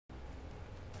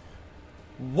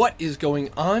What is going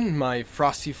on, my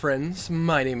frosty friends?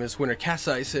 My name is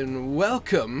Wintercasice, and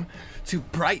welcome to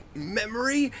Bright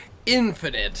Memory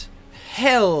Infinite.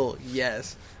 Hell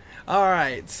yes.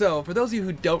 Alright, so for those of you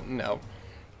who don't know,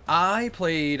 I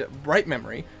played Bright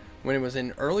Memory when it was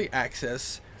in early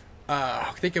access,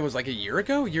 I think it was like a year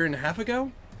and a half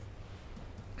ago.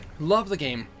 Love the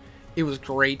game. It was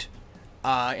great.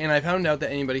 And I found out that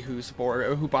anybody who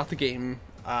bought the game,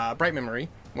 Bright Memory,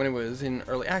 when it was in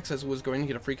early access, was going to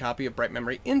get a free copy of Bright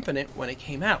Memory Infinite when it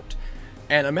came out.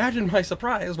 And imagine my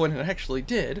surprise when it actually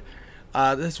did.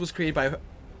 This was created by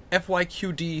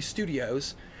FYQD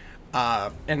Studios,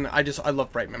 and I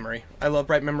love Bright Memory. I love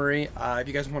Bright Memory. If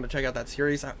you guys want to check out that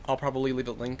series, I'll probably leave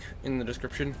a link in the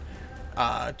description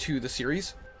to the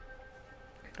series.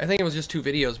 I think it was just 2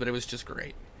 videos, but it was just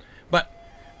great. But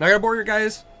not gonna bore you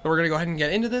guys, so we're gonna go ahead and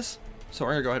get into this. So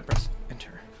we're gonna go ahead and press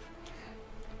enter.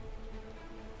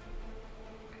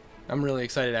 I'm really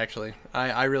excited, actually.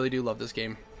 I really do love this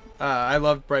game. I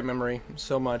love Bright Memory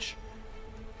so much.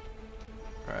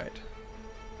 Alright.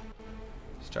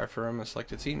 Start from a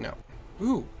selected scene? No.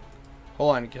 Ooh.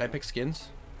 Hold on, can I pick skins?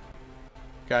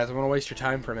 Guys, I'm gonna waste your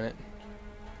time for a minute.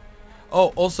 Oh,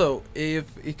 also, if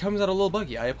it comes out a little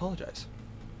buggy, I apologize.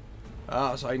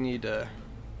 So I need to...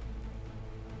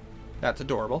 That's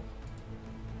adorable.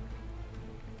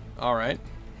 Alright.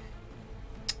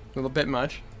 A little bit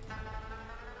much.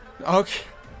 Okay.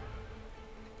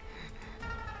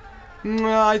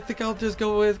 I think I'll just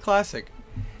go with classic.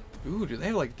 Ooh, do they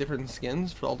have like different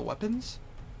skins for all the weapons?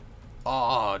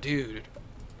 Oh, dude.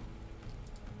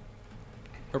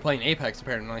 We're playing Apex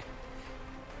apparently.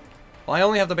 Well, I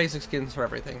only have the basic skins for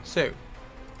everything, so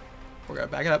we're gonna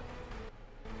back it up.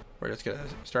 We're just gonna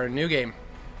start a new game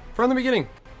from the beginning.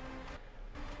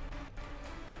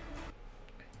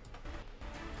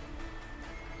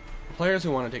 For players who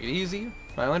want to take it easy.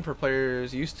 Violent for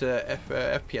players used to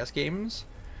FPS games.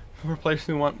 For players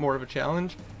who want more of a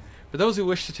challenge. For those who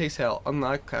wish to taste hell,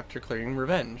 unlock capture clearing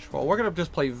revenge. Well, we're gonna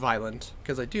just play violent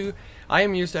because I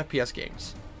am used to FPS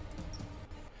games.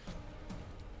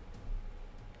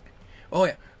 Oh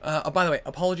yeah. By the way,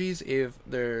 apologies if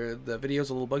the video's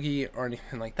a little buggy or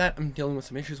anything like that. I'm dealing with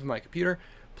some issues with my computer.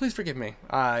 Please forgive me.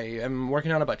 I am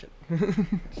working on a budget.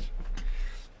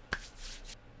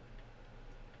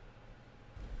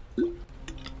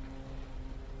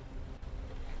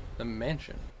 The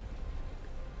mansion.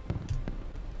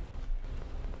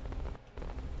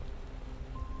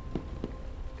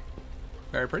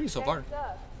 Very pretty so far.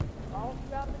 All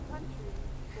throughout the country,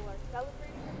 people are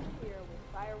celebrating the year with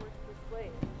fireworks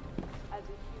displays. As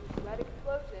a huge red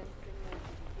explosion signals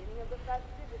the beginning of the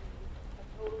festivities, a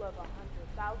total of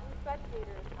 100,000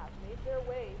 spectators have made their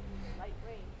way through the light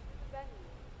rain to the venue,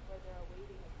 where they're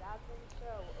awaiting a dazzling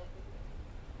show over the sea.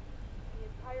 The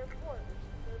entire port, which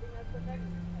is serving as the venue,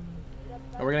 has been lit up.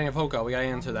 Oh, we're getting a FOCO. We gotta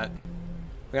answer that.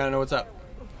 We gotta know what's up.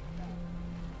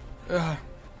 Ugh,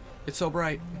 it's so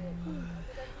bright.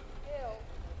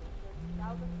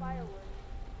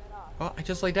 Well, I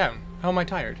just laid down. How am I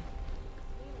tired?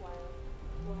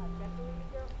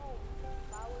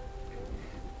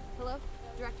 Hello?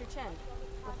 Director Chen.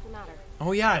 What's the matter?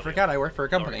 Oh yeah, I forgot I work for a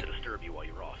company. Sorry to disturb you while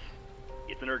you're off.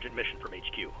 It's an urgent mission from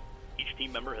HQ. Each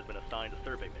team member has been assigned a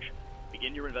survey mission.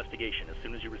 Begin your investigation as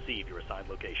soon as you receive your assigned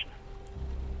location.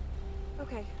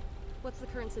 Okay. What's the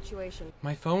current situation?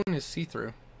 My phone is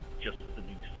see-through. Just as the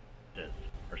news says,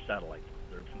 our satellites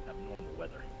observe some abnormal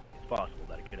weather. It's possible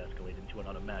that it could escalate into an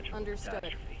unimaginable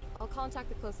catastrophe. I'll contact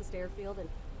the closest airfield and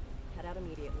head out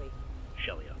immediately.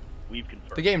 Shelia, we've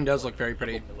confirmed. The game does look very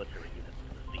pretty.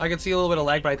 I can see a little bit of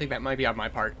lag, but I think that might be on my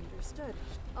part. Understood.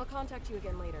 I'll contact you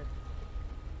again later.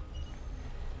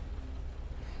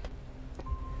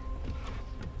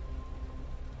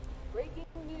 Breaking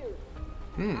news.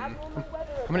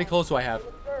 How many clothes do I have?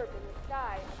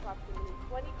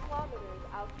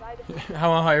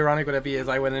 How ironic would it be as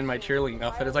I went in my cheerleading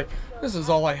outfit? It's like, this is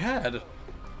all I had.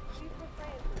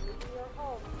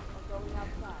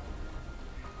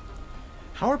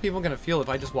 How are people gonna feel if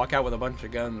I just walk out with a bunch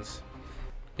of guns?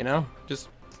 You know? Just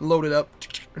load it up.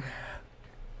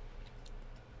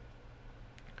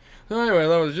 Anyway,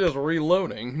 that was just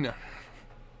reloading. No.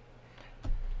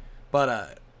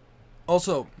 But,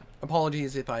 also,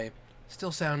 apologies if I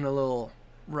still sound a little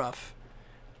rough.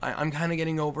 I'm kind of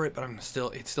getting over it, but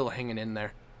it's still hanging in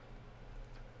there.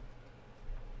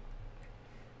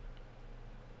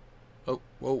 Oh,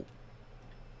 whoa.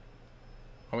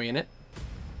 Are we in it?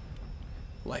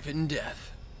 Life and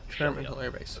death. Experimental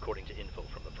airbase. According to info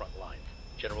from the front lines,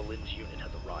 General Lin's unit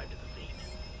has arrived at the scene.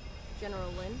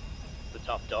 General Lin? The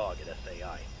top dog at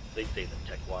SAI. They say that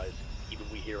tech-wise, Even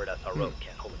we here at SRO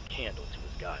can't hold a candle to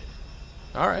his guys.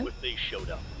 Alright. So if they showed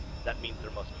up, that means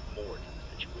there must be more to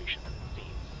the situation than it seems.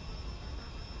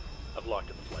 I've locked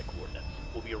in the flight coordinates.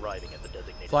 We'll be arriving at the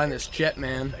designated... Flying this jet,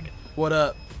 man. seconds. What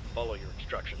up? Follow your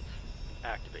instructions.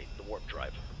 Activate the warp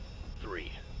drive.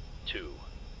 3, 2,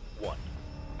 1.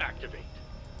 Activate.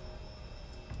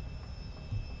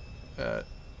 Oh,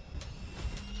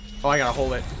 I gotta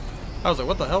hold it. I was like,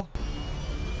 what the hell?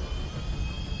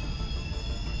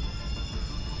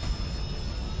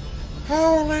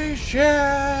 Holy shit!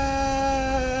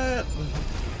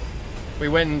 We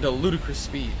went into ludicrous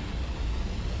speed.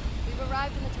 We've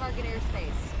arrived in the target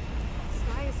airspace.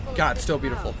 Sky is full God, of it's still thick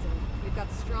beautiful. clouds, and we've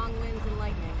got strong winds and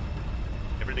lightning.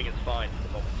 Everything is fine for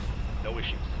the moment. No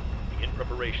issues. Begin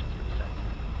preparations for descent.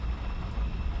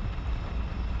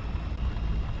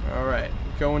 Alright,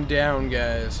 going down,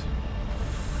 guys.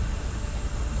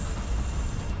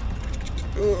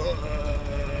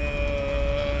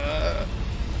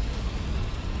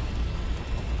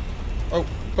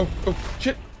 Oh,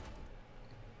 shit!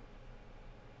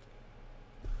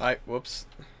 Whoops.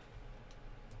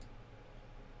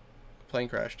 Plane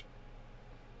crashed.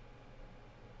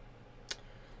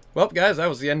 Well, guys, that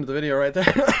was the end of the video right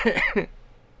there.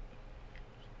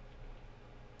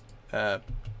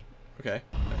 Okay.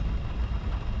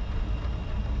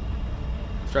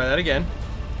 Let's try that again.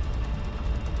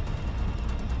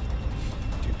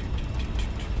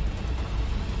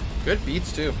 Good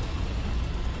beats, too.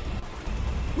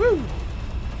 Woo!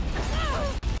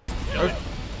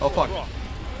 Oh, fuck.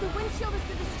 The windshield has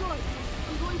been destroyed.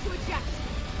 I'm going to eject.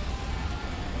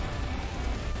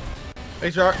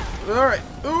 HR. Alright.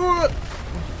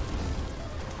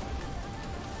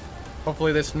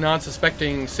 Hopefully this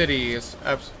non-suspecting city is...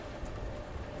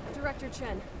 Director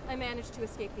Chen, I managed to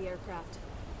escape the aircraft.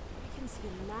 I can see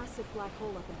a massive black hole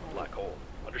up ahead. Black hole.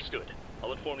 Understood.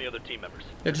 I'll inform the other team members.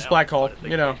 Yeah, just Now, black hole. find a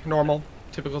safe You know, place. normal.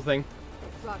 Typical thing.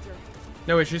 Roger.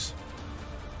 No issues.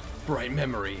 Bright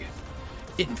memory.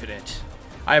 Infinite.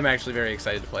 I am actually very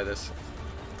excited to play this.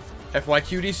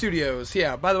 FYQD Studios.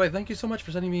 Yeah, by the way, thank you so much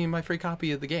for sending me my free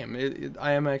copy of the game.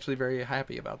 I am actually very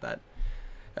happy about that.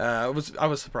 I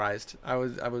was surprised. I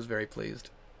was very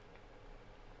pleased.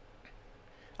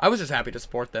 I was just happy to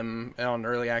support them on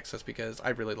early access because I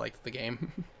really liked the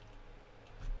game.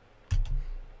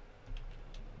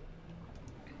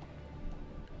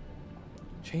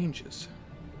 Changes.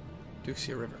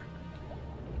 Duxia River.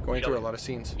 Going through a lot of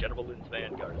scenes. General Lin's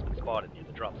vanguard has been spotted near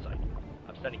the drop site.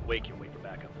 I'm sending Wake your way for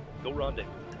backup. Go rendezvous.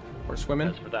 We're swimming.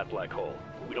 As for that black hole,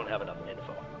 we don't have enough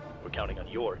info. We're counting on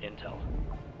your intel.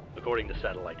 According to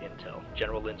satellite intel,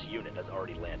 General Lin's unit has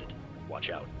already landed.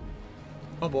 Watch out.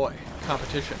 Oh boy,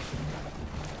 competition.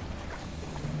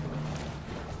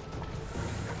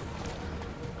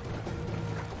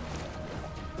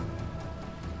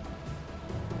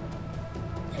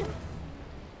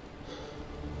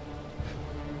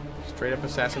 Straight up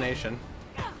assassination.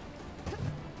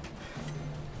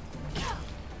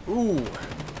 Ooh.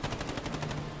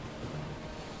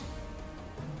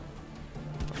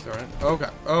 Sorry. Oh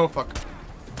god. Oh fuck.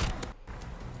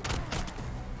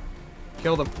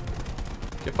 Killed him.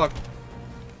 Get fucked.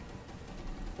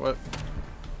 What?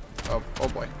 Oh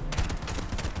boy.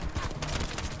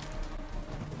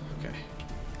 Okay.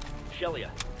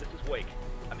 Shelia, this is Wake.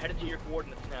 I'm headed to your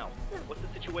coordinates now. What's the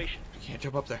situation? You can't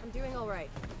jump up there. I'm doing all right.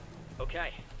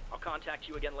 Okay, I'll contact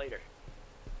you again later.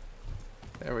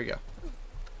 There we go.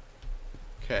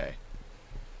 Okay.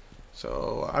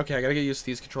 So, okay, I gotta get used to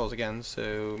these controls again.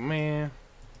 So, meh.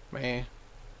 What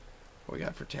we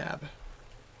got for tab?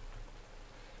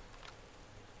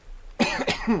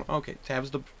 Okay, tab's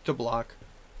to block.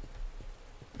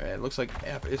 And it looks like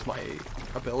F is my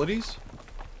abilities.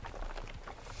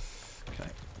 Okay.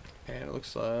 And it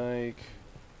looks like...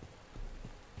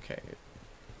 Okay.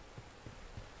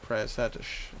 Press that to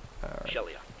alright.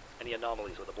 Shelia, any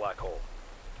anomalies with a black hole?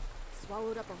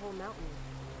 Swallowed up a whole mountain.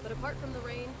 But apart from the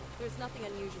rain, there's nothing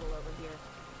unusual over here.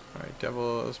 Alright,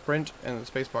 devil sprint and the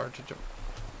spacebar to jump.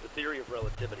 The theory of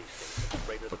relativity states that the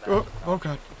greater the mass Oh, of an oh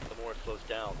object, god. the more it slows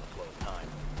down the flow of time.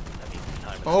 That means the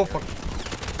time is Oh very- fuck.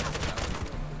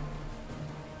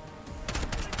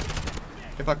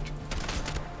 Get fucked.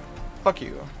 Fuck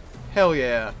you. Hell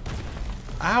yeah.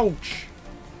 Ouch.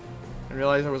 I didn't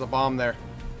realize there was a bomb there.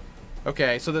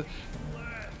 Okay, so the...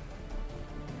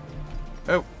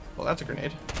 Oh, well that's a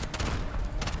grenade.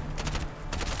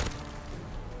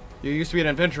 You used to be an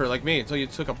adventurer like me until you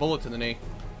took a bullet to the knee.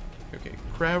 Okay,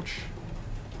 crouch.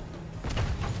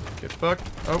 Get fucked.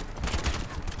 Oh.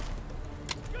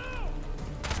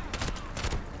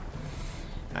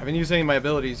 I haven't used any of my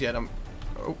abilities yet.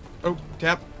 Oh,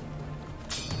 tap.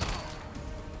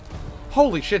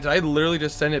 Holy shit, did I literally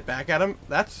just send it back at him?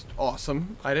 That's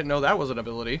awesome. I didn't know that was an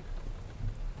ability.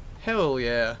 Hell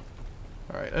yeah.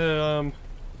 Alright,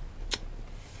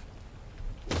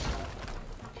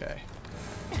 okay.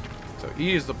 So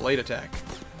E is the blade attack.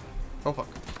 Oh fuck.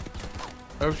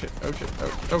 Oh shit, oh shit,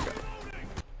 oh god.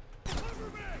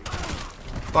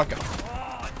 Fuck off.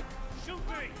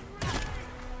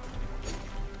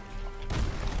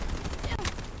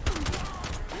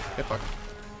 Get fucked.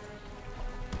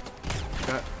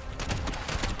 God.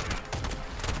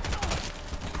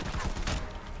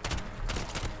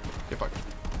 Get fucked.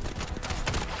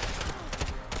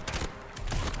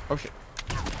 Oh shit.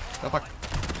 Oh fuck.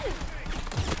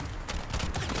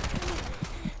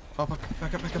 Oh fuck.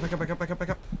 Back up, back up, back up, back up, back up, back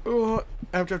up. Oh,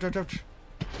 ouch, ouch, ouch, ouch.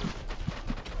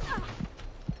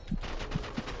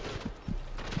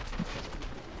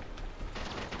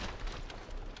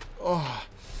 Oh.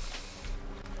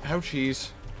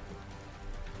 Ouchies.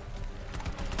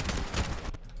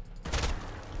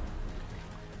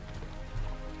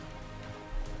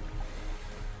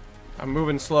 I'm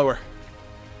moving slower.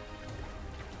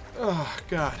 Oh,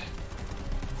 God.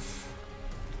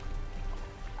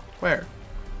 Where?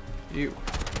 You.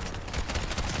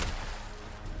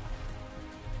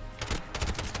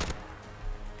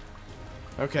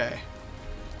 Okay.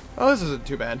 Oh, this isn't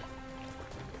too bad.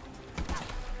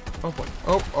 Oh boy.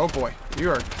 Oh boy.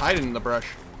 You are hiding in the brush.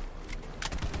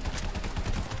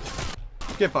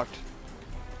 Get fucked.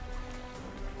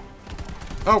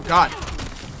 Oh god.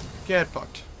 Get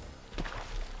fucked.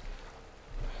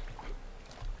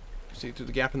 See through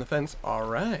the gap in the fence.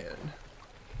 Alright.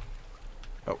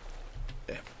 Oh.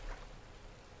 F.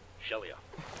 Shelia,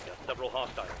 got several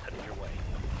hostiles headed your way.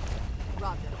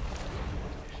 Roger.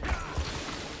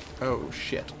 Oh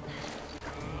shit.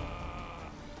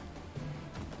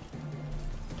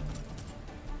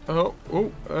 Oh,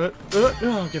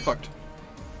 get fucked.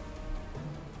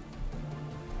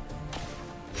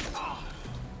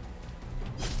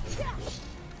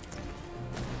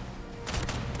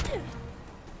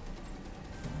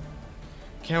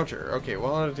 Counter. Okay,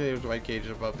 while the white gauge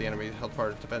above the enemy held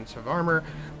part of defensive armor,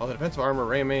 while the defensive armor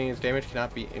remains, damage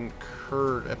cannot be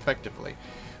incurred effectively.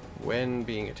 When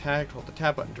being attacked, hold the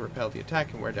tab button to repel the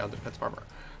attack and wear down the defensive armor.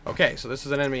 Okay, so this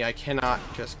is an enemy I cannot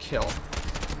just kill.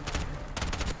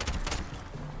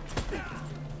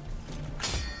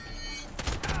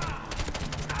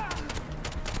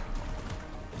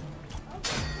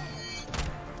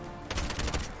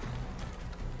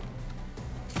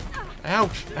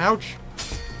 Ouch! Ouch!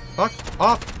 Fuck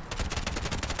off!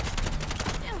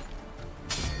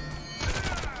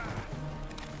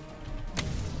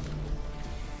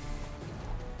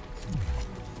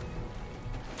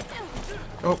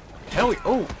 Oh, hell!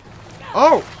 Oh!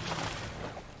 Oh!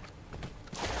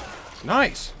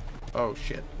 Nice! Oh,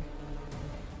 shit.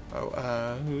 Oh,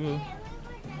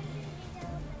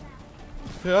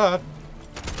 yeah.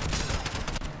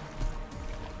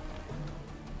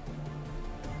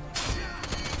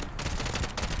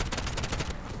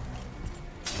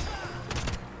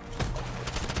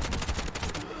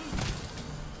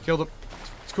 Killed him.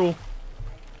 It's cool.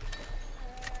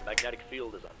 The magnetic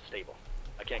field is unstable.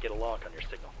 I can't get a lock on your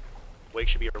signal. Wake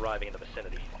should be arriving in the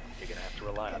vicinity. You're gonna have to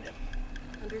rely on him.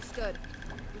 Understood.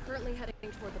 I'm currently heading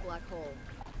toward the black hole.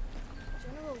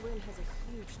 General Lin has a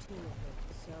huge team with him,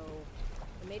 so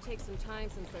it may take some time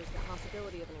since there's the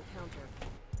possibility of an encounter.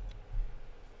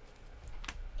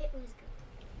 It was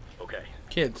good. Okay.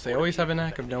 Kids, they always have a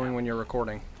knack of knowing when you're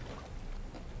recording.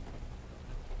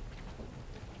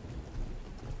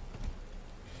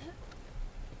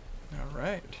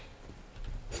 Alright.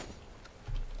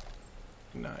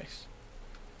 Nice.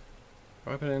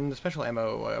 Weapon, the special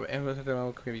ammo.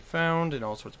 Ammo can be found in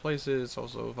all sorts of places.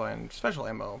 Also find special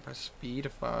ammo. Press speed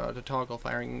to toggle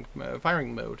firing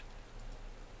mode.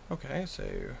 Okay, so...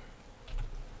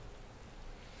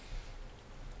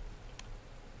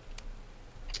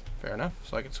 fair enough.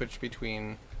 So I can switch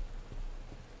between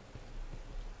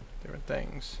different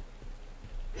things.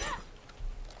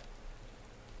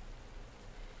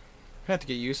 I have to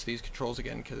get used to these controls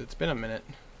again because it's been a minute.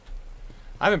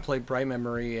 I haven't played Bright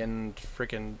Memory in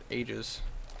frickin' ages.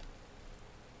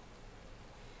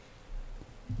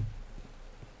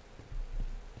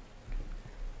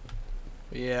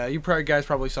 But yeah, you guys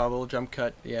probably saw a little jump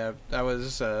cut. Yeah, that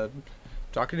was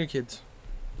talking to kids.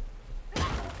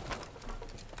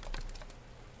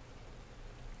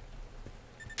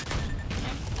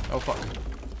 Oh fuck.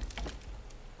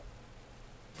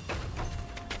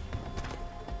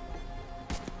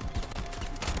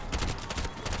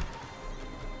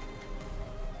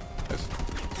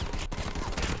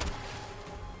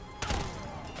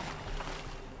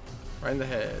 Right in the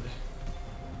head.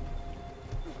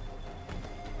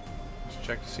 Let's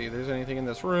check to see if there's anything in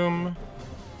this room.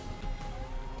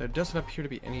 There doesn't appear to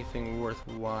be anything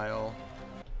worthwhile.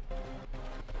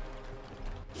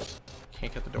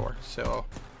 Can't get the door, so...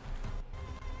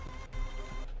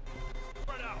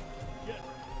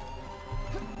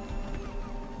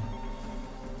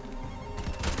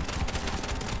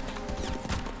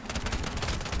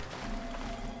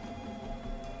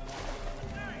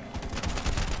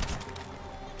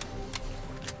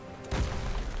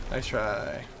 Nice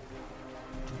try.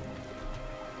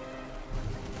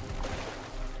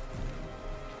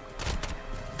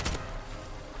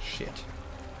 Shit.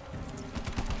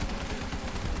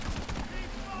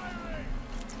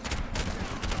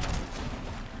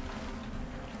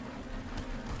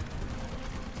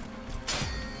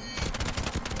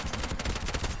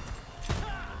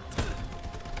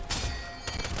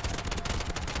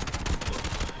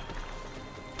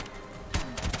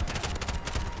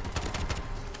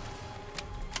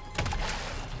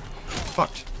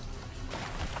 Fucked.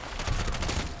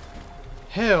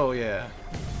 Hell yeah.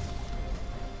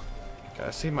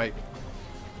 Gotta save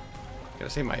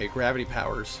my gravity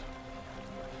powers.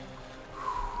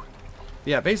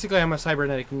 Yeah, basically I'm a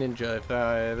cybernetic ninja, if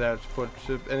that puts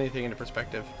anything into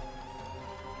perspective.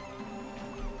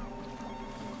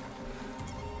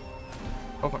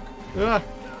 Oh fuck. Ah.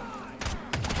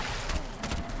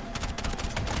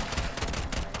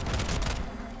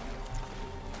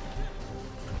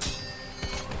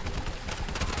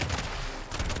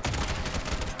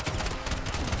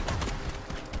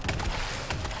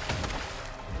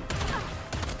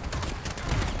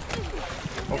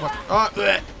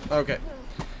 Okay.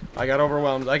 I got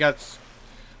overwhelmed. I got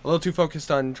a little too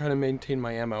focused on trying to maintain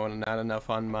my ammo and not enough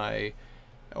on my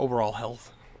overall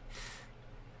health.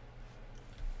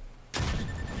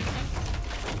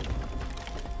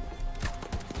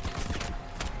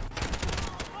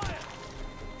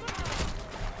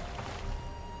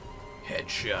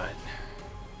 Headshot.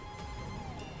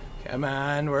 Come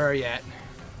on, where are you at?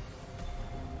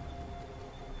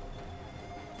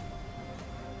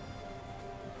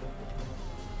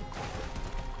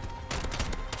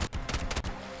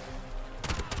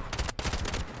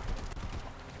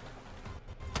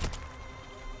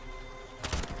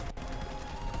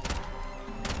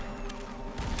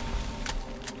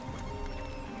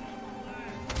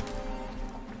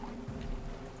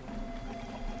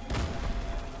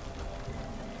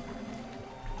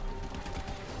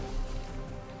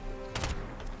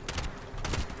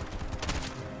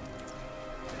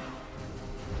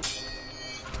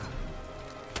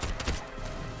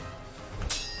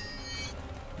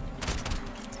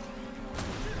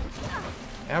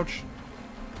 Ouch.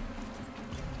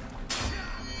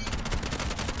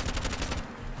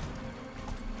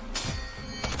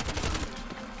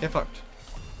 Get fucked.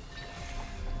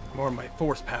 More of my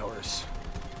force powers.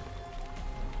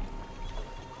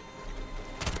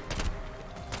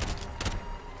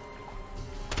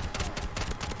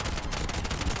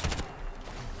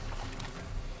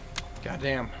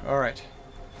 Goddamn. Alright.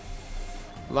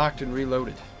 Locked and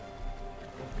reloaded.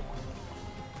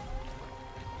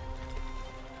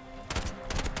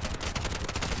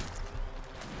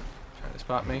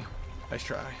 Spot me. Nice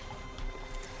try.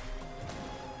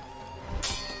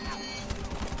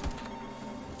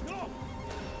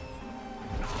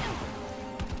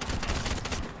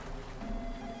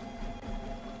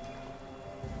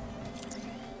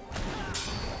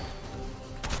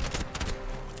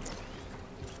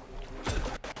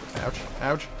 Ouch.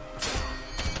 Ouch.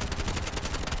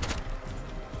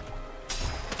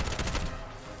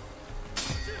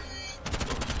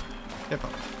 Hip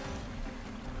hop.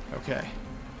 Okay.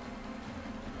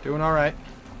 Doing alright.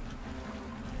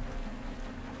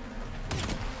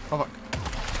 Oh fuck.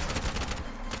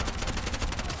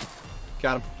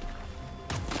 Got him.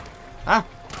 Ah!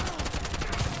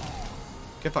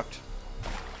 Get fucked.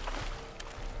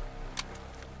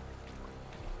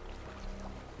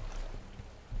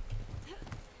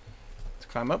 Let's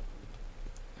climb up.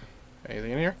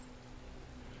 Anything in here?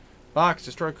 Box.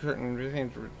 Destroy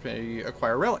certain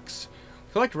acquire relics.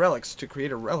 Collect relics to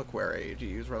create a reliquary. To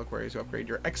use reliquaries to upgrade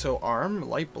your exo arm,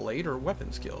 light blade, or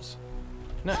weapon skills.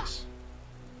 Nice.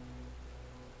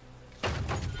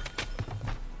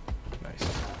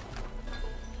 Nice.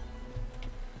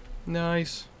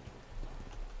 Nice.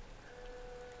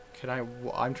 Can I...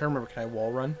 I'm trying to remember, can I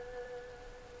wall run?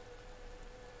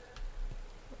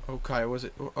 Okay, was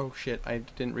it... Oh shit, I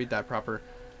didn't read that proper.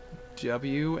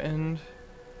 W and...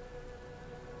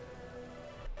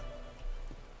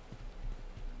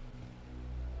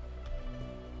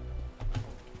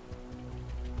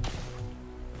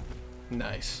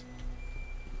 Nice.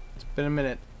 It's been a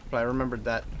minute, but I remembered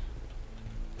that.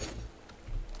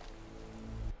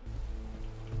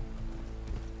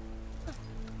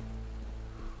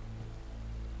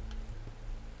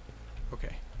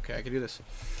 Okay. Okay, I can do this.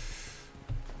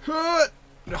 Ah,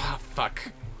 fuck.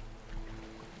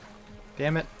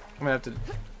 Damn it. I'm gonna have to...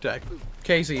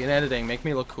 Casey, in editing, make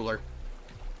me look cooler.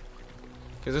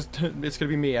 Because it's gonna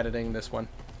be me editing this one.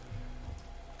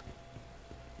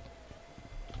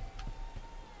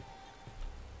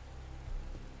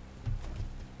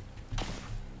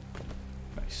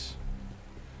 Nice.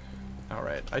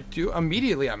 Alright,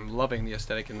 I'm loving the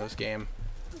aesthetic in this game.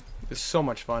 It's so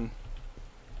much fun.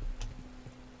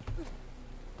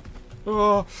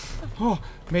 Oh,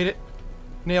 made it.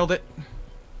 Nailed it.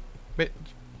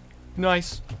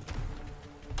 Nice.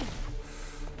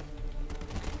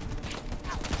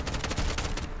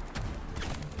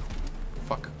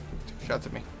 Fuck. Took shots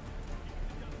at me.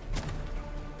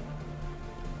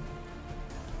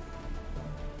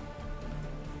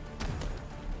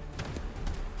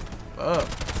 Oh.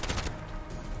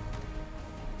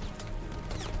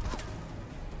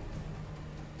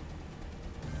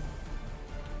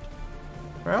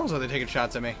 Where else are they taking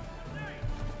shots at me?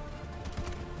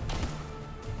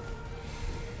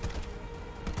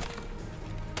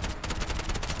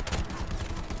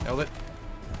 Nailed it.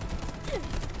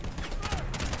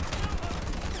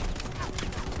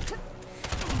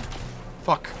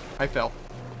 Fuck. I fell.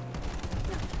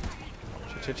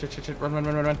 Shit.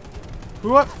 Run.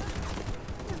 Whoop!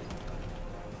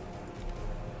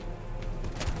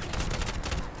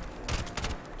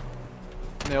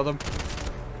 Nailed him.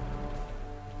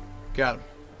 Got him.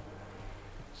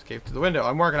 Escape to the window.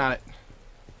 I'm working on it.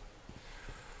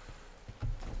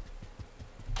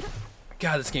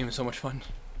 God, this game is so much fun.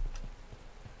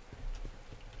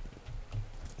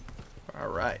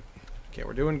 Alright. Okay,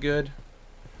 we're doing good.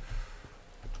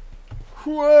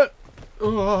 What?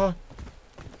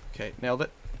 Okay, nailed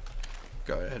it.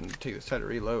 Go ahead and take this time to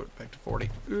reload. Back to 40.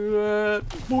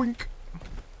 Boink.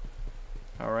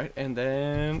 Alright, and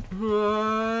then...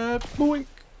 boink.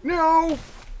 No!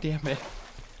 Damn it.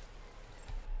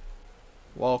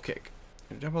 Wall kick.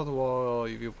 You jump off the wall,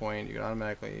 you viewpoint, you can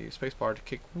automatically spacebar to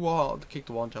kick the wall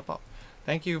and jump up.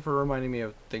 Thank you for reminding me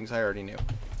of things I already knew.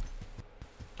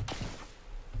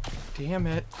 Damn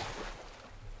it.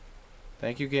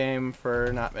 Thank you, game,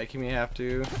 for not making me have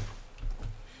to...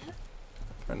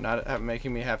 For not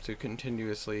making me have to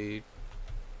continuously...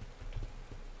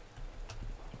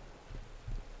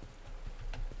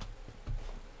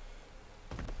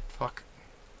 Fuck.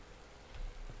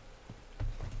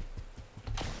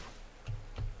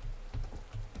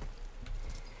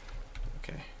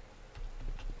 Okay.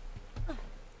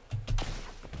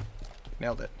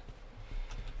 Nailed it.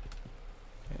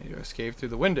 I need to escape through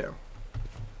the window.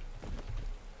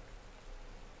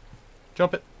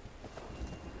 Jump it.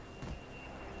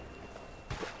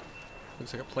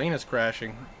 Looks like a plane is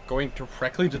crashing, going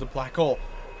directly to the black hole.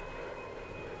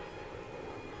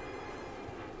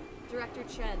 Director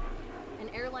Chen, an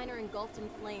airliner engulfed in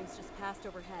flames just passed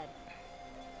overhead.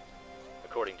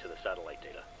 According to the satellite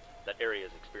data, that area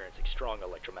is experiencing strong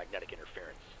electromagnetic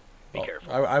interference. Be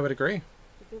careful. I would agree.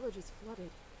 The village is flooded,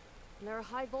 and there are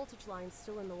high voltage lines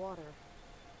still in the water.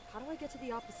 How do I get to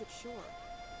the opposite shore?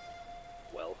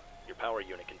 Well, your power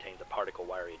unit contains a particle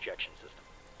wire ejection system.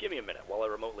 Give me a minute while I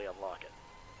remotely unlock it.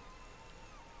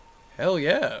 Hell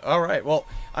yeah. Alright, well,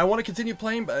 I want to continue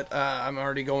playing, but I'm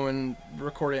already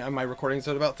recording. My recording's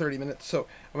at about 30 minutes, so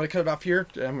I'm going to cut it off here.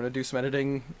 I'm going to do some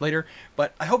editing later,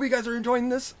 but I hope you guys are enjoying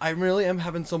this. I really am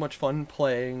having so much fun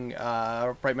playing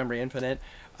Bright Memory Infinite.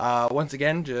 Once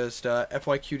again, just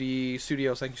FYQD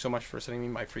Studios, thank you so much for sending me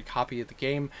my free copy of the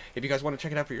game. If you guys want to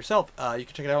check it out for yourself, you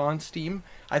can check it out on Steam.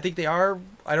 I think they are,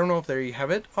 I don't know if they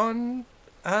have it on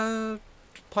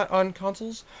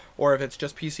consoles, or if it's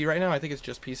just PC right now. I think it's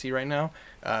just PC right now.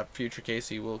 Future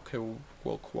Casey will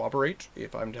corroborate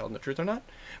if I'm telling the truth or not.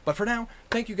 But for now,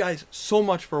 thank you guys so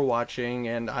much for watching,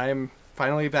 and I'm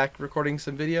finally back recording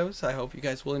some videos. I hope you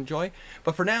guys will enjoy.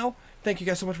 But for now, thank you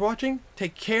guys so much for watching.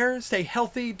 Take care, stay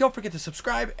healthy, don't forget to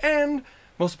subscribe, and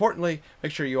most importantly,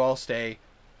 make sure you all stay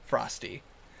frosty.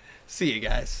 See you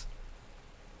guys.